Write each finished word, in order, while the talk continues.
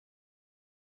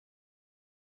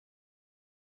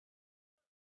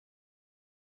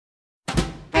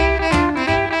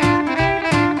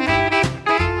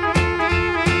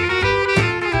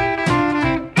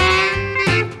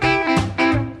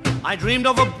dreamed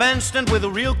of a bandstand with a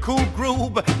real cool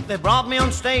groove. They brought me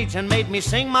on stage and made me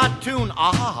sing my tune.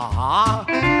 Ahahaha.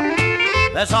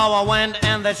 That's how I went,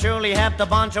 and they surely helped a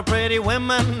bunch of pretty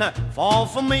women fall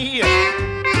for me.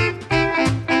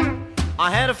 I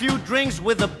had a few drinks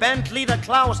with the band leader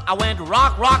Klaus. I went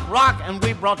rock, rock, rock, and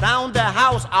we brought down the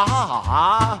house.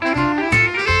 Ahahaha.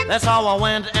 That's how I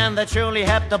went, and that surely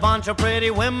helped a bunch of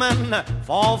pretty women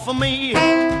fall for me.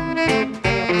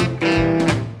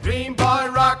 Dream boy,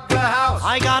 rock the house.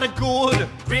 I got a good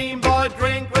Dream boy,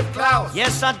 drink with Klaus.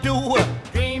 yes I do.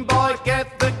 Dream boy,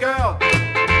 get the girl.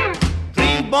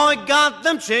 Dream boy got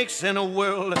them chicks in a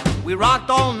whirl. We rocked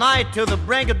all night till the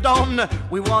break of dawn.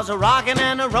 We was a rockin'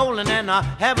 and a rollin' and a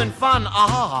having fun.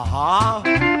 Ahahaha.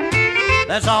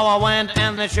 That's how I went,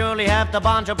 and they surely helped a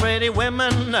bunch of pretty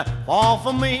women fall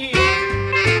for me.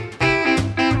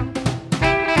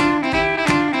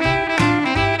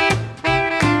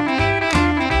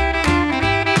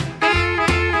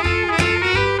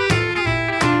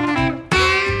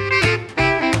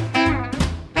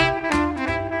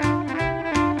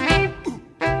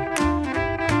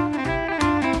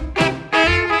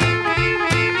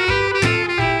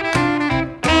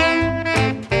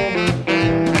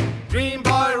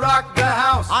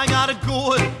 I got a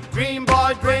good Dream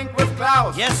boy, drink with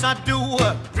Klaus. yes I do.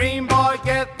 Dream boy,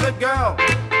 get the girl.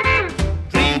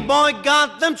 Dream boy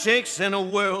got them chicks in a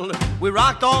whirl. We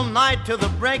rocked all night till the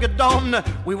break of dawn.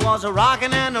 We was a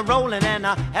rockin' and a rollin' and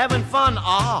a having fun.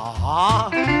 Ah,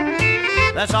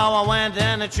 that's how I went,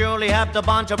 and it surely helped a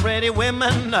bunch of pretty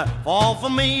women fall for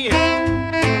me.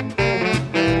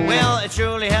 Well, it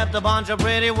surely helped a bunch of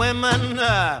pretty women.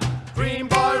 Dream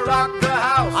boy, rock the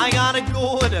house. I got a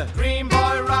good Dream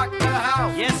boy, rock the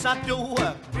house. yes I do.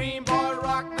 Dream boy,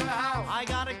 rock the house. I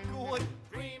got a